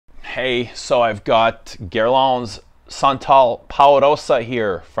Hey, so I've got Guerlain Santal Pao Rosa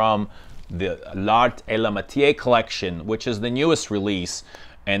here from the L'Art et la Matière collection, which is the newest release,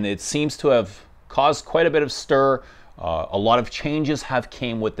 and it seems to have caused quite a bit of stir. A lot of changes have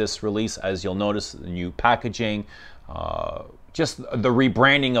came with this release, as you'll notice, the new packaging, just the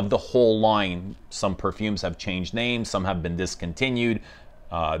rebranding of the whole line. Some perfumes have changed names, some have been discontinued.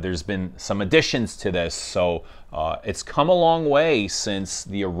 There's been some additions to this, so it's come a long way since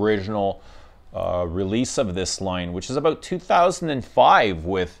the original release of this line, which is about 2005,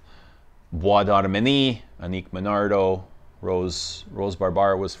 with Bois d'Armenie, Annick Menardo, Rose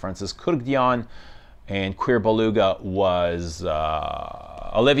Barbara was Francis Courdian, and Queer Beluga was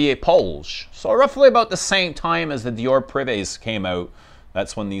Olivier Polge. So roughly about the same time as the Dior Privés came out,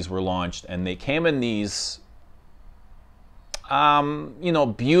 that's when these were launched, and they came in these you know,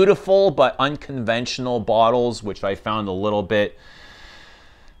 beautiful but unconventional bottles, which I found a little bit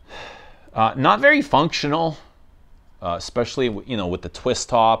not very functional, especially, you know, with the twist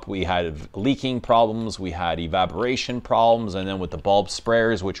top. We had leaking problems, we had evaporation problems, and then with the bulb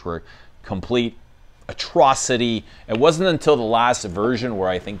sprayers, which were complete atrocity. It wasn't until the last version where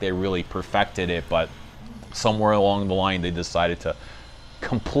I think they really perfected it, but somewhere along the line they decided to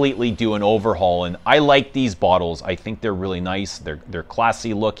completely do an overhaul, and I like these bottles. I think they're really nice. They're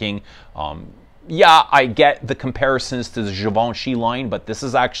classy looking. Yeah, I get the comparisons to the Givenchy line, but this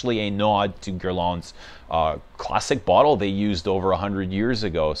is actually a nod to Guerlain's classic bottle they used over 100 years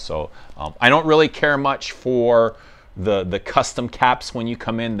ago. So I don't really care much for the custom caps. When you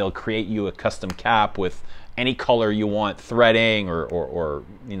come in, they'll create you a custom cap with any color you want, threading, or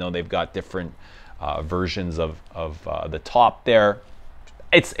you know, they've got different versions of the top there.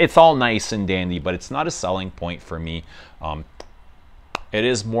 It's all nice and dandy, but it's not a selling point for me. It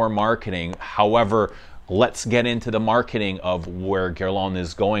is more marketing. However, let's get into the marketing of where Guerlain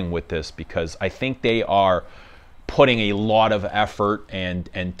is going with this, because I think they are putting a lot of effort and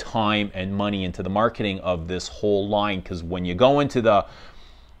time and money into the marketing of this whole line. Because when you go into the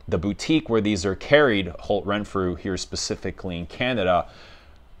boutique where these are carried, Holt Renfrew here specifically in Canada,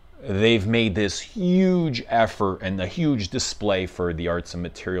 they've made this huge effort and a huge display for the arts and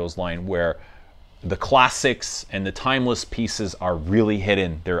materials line, where the classics and the timeless pieces are really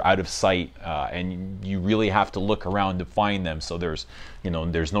hidden. They're out of sight, and you really have to look around to find them. So there's, you know,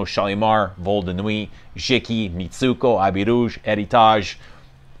 there's no Shalimar, Vol de Nuit, Jiki, Mitsuko, Habit Rouge, Heritage.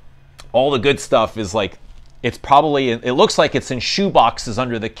 All the good stuff is like, it's probably, it looks like it's in shoe boxes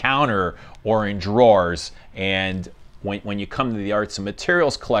under the counter or in drawers. And when you come to the arts and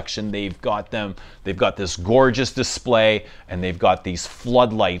materials collection, they've got this gorgeous display, and they've got these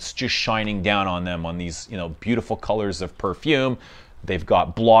floodlights just shining down on them, on these, you know, beautiful colors of perfume. They've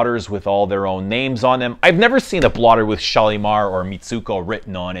got blotters with all their own names on them. I've never seen a blotter with Shalimar or Mitsuko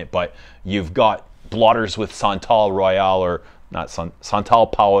written on it, but you've got blotters with Santal Royal, or not Santal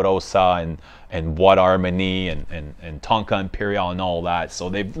Pao Rosa, and Bois d'Armenie, and Tonka Imperial, and all that. So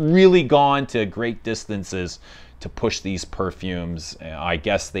they've really gone to great distances to push these perfumes. I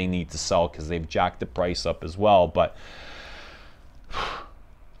guess they need to sell because they've jacked the price up as well. But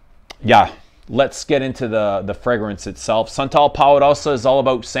yeah, let's get into the fragrance itself. Santal Pao Rosa is all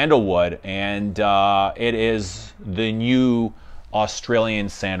about sandalwood, and it is the new Australian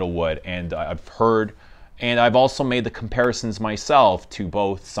sandalwood. And I've heard, and I've also made the comparisons myself to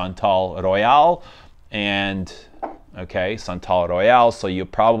both Santal Royal and, okay, Santal Royal. So you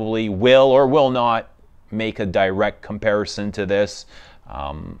probably will or will not make a direct comparison to this.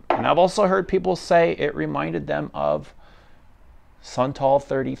 And I've also heard people say it reminded them of Santal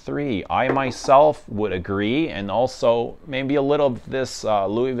 33. I myself would agree, and also maybe a little of this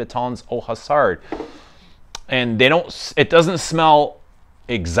Louis Vuitton's Au Hasard. And they don't, it doesn't smell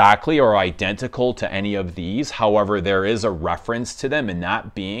exactly or identical to any of these. However, there is a reference to them, and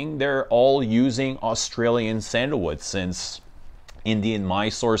that being they're all using Australian sandalwood, since Indian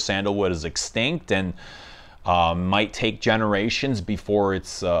Mysore sandalwood is extinct and might take generations before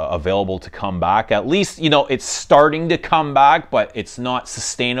it's available to come back. At least, you know, it's starting to come back, but it's not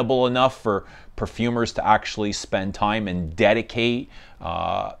sustainable enough for perfumers to actually spend time and dedicate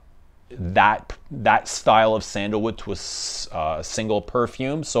that style of sandalwood to a single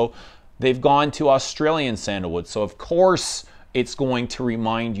perfume. So they've gone to Australian sandalwood. So of course it's going to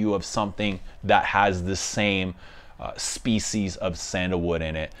remind you of something that has the same species of sandalwood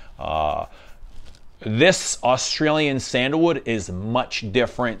in it. This Australian sandalwood is much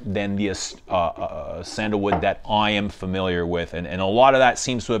different than the sandalwood that I am familiar with. And a lot of that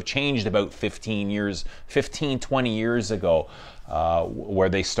seems to have changed about 20 years ago, where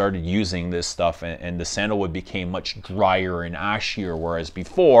they started using this stuff, and the sandalwood became much drier and ashier, whereas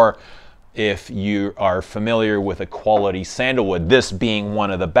before, if you are familiar with a quality sandalwood, this being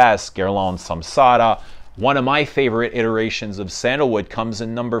one of the best, Guerlain Santal, one of my favorite iterations of sandalwood comes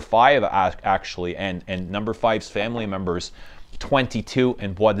in number 5 actually, and number 5's family members, 22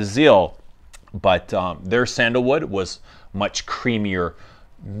 and Bois d'Azil. But their sandalwood was much creamier,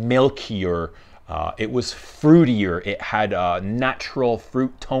 milkier. It was fruitier. It had natural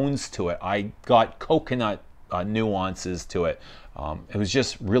fruit tones to it. I got coconut nuances to it. It was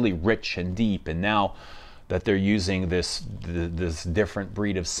just really rich and deep. And now that they're using this different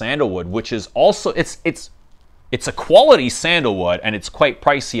breed of sandalwood, which is also it's a quality sandalwood, and it's quite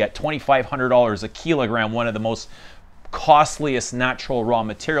pricey at $2,500 a kilogram, one of the most costliest natural raw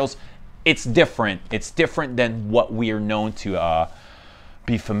materials. It's different. It's different than what we are known to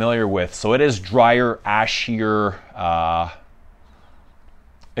be familiar with. So it is drier, ashier.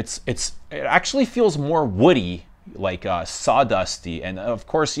 It actually feels more woody, like sawdusty, and of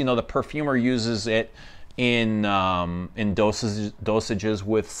course, you know, the perfumer uses it in dosages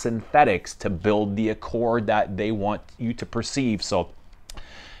with synthetics to build the accord that they want you to perceive. So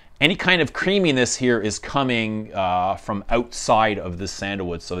any kind of creaminess here is coming from outside of the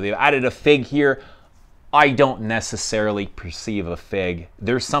sandalwood. So they've added a fig here. I don't necessarily perceive a fig.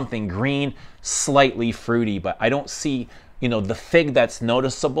 There's something green, slightly fruity, but I don't see, you know, the fig that's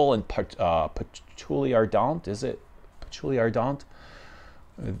noticeable in Patchouli Ardente. Is it Patchouli Ardente?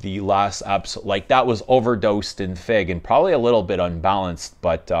 The last like that was overdosed in fig and probably a little bit unbalanced,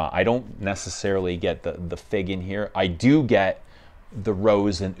 but I don't necessarily get the fig in here. I do get the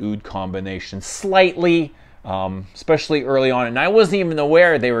rose and oud combination slightly, especially early on, and I wasn't even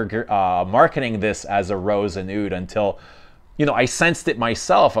aware they were marketing this as a rose and oud until, you know, I sensed it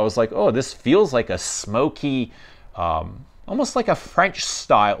myself. I was like, oh, this feels like a smoky, almost like a French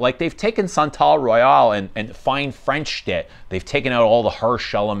style. Like they've taken Santal Royal and fine Frenched it. They've taken out all the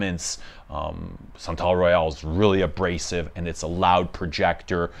harsh elements. Santal Royal is really abrasive, and it's a loud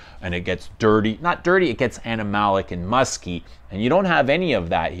projector, and it gets dirty. Not dirty, it gets animalic and musky, and you don't have any of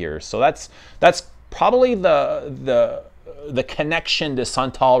that here. So that's probably the connection to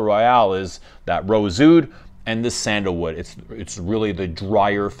Santal Royal is that rose oud and the sandalwood. It's really the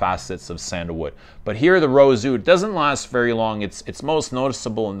drier facets of sandalwood. But here the rose oud doesn't last very long. It's most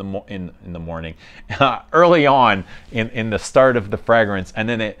noticeable in the morning, early on in the start of the fragrance, and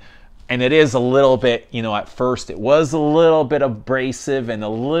then it is a little bit, you know, at first it was a little bit abrasive and a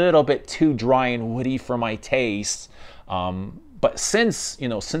little bit too dry and woody for my taste. But since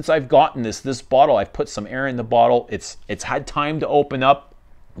I've gotten this bottle, I've put some air in the bottle. It's had time to open up.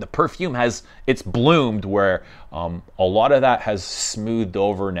 The perfume it's bloomed, where a lot of that has smoothed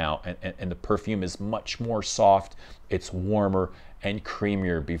over now, and the perfume is much more soft. It's warmer and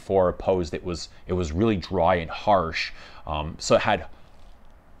creamier. Before, opposed, it was really dry and harsh. So it had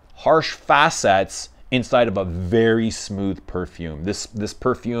harsh facets inside of a very smooth perfume. This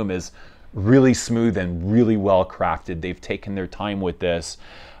perfume is really smooth and really well crafted. They've taken their time with this.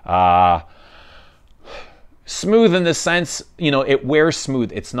 Smooth in the sense, you know, it wears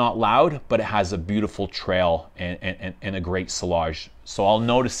smooth. It's not loud, but it has a beautiful trail and a great sillage. So I'll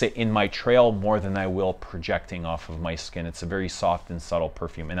notice it in my trail more than I will projecting off of my skin. It's a very soft and subtle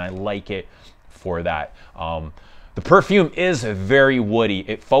perfume, and I like it for that. The perfume is very woody.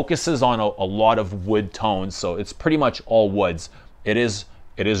 It focuses on a lot of wood tones, so it's pretty much all woods. It is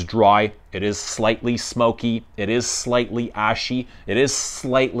dry, it is slightly smoky, it is slightly ashy, it is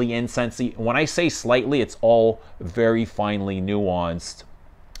slightly incensey. When I say slightly, it's all very finely nuanced.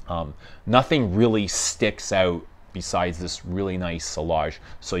 Nothing really sticks out besides this really nice sillage.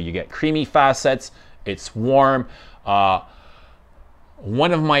 So you get creamy facets, it's warm.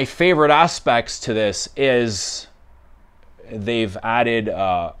 One of my favorite aspects to this is they've added,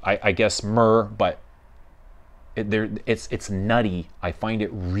 I guess, myrrh, but it's nutty. I find it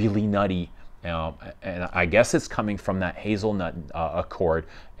really nutty, and I guess it's coming from that hazelnut accord,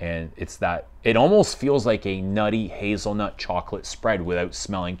 and it almost feels like a nutty hazelnut chocolate spread without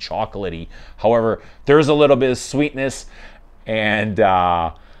smelling chocolatey. However, there's a little bit of sweetness, and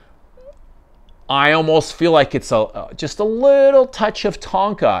I almost feel like it's just a little touch of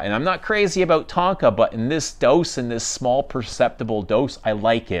tonka, and I'm not crazy about tonka, but in this dose, in this small perceptible dose, I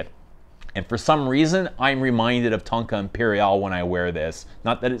like it. And for some reason, I'm reminded of Tonka Imperial when I wear this.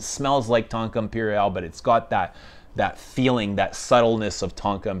 Not that it smells like Tonka Imperial, but it's got that that feeling, that subtleness of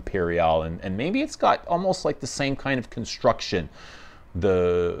Tonka Imperial, and maybe it's got almost like the same kind of construction,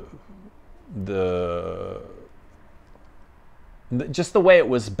 just the way it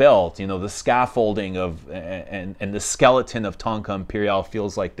was built, you know, the scaffolding of and the skeleton of Tonka Imperial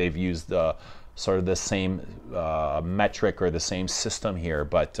feels like they've used sort of the same metric or the same system here.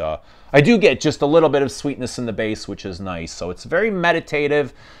 But I do get just a little bit of sweetness in the base, which is nice. So it's very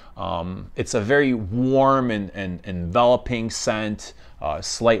meditative. It's a very warm and enveloping scent,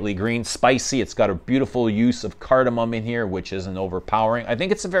 slightly green, spicy. It's got a beautiful use of cardamom in here, which isn't overpowering. I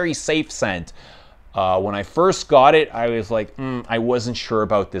think it's a very safe scent. When I first got it, I was like, I wasn't sure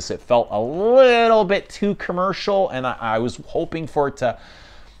about this. It felt a little bit too commercial, and I was hoping for it to,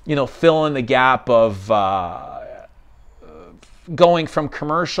 you know, fill in the gap of going from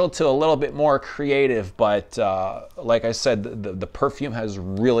commercial to a little bit more creative. But like I said, the perfume has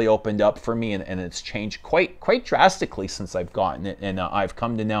really opened up for me, and it's changed quite drastically since I've gotten it, and I've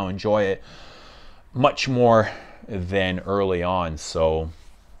come to now enjoy it much more than early on. So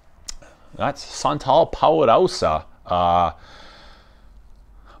that's Santal Pao Rosa.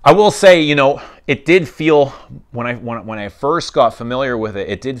 I will say, you know, it did feel, when I first got familiar with it,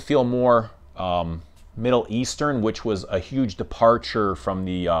 it did feel more Middle Eastern, which was a huge departure from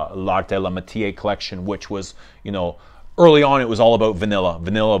the L'Art de la Métier collection, which was, you know, early on it was all about vanilla.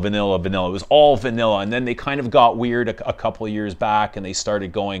 It was all vanilla, and then they kind of got weird a couple of years back, and they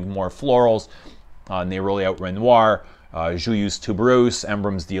started going more florals, and they really out Renoir, Julius Tuberose,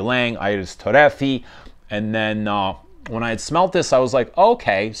 Emblems d'Ylang, Iris Torrefi, and then when I had smelt this, I was like,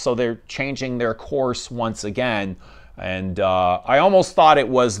 okay, so they're changing their course once again. And I almost thought it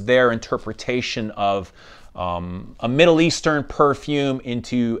was their interpretation of a Middle Eastern perfume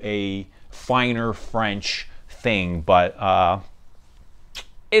into a finer French thing. But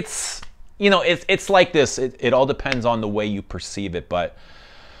it's, you know, it's like this. It all depends on the way you perceive it. But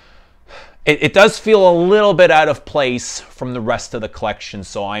it does feel a little bit out of place from the rest of the collection.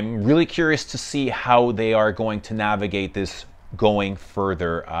 So I'm really curious to see how they are going to navigate this going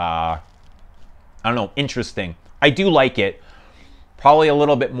further. I don't know, interesting. I do like it, probably a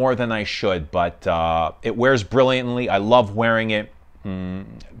little bit more than I should, but it wears brilliantly. I love wearing it.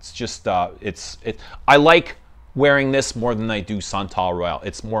 It's just, I like wearing this more than I do Santal Royal.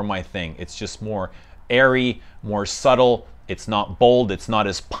 It's more my thing. It's just more airy, more subtle. It's not bold. It's not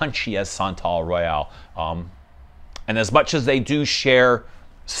as punchy as Santal Royal. And as much as they do share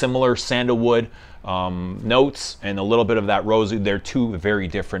similar sandalwood notes and a little bit of that rosy, they're two very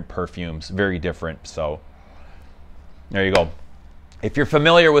different perfumes, very different. So there you go. If you're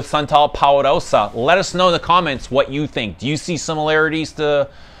familiar with Santal Pao Rosa, let us know in the comments what you think. Do you see similarities to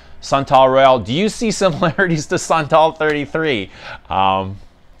Santal Royal? Do you see similarities to Santal 33? A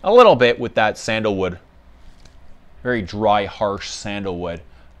little bit with that sandalwood. Very dry, harsh sandalwood.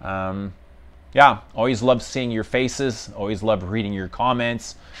 Yeah, always love seeing your faces. Always love reading your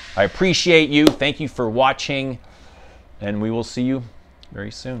comments. I appreciate you. Thank you for watching. And we will see you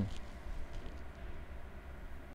very soon.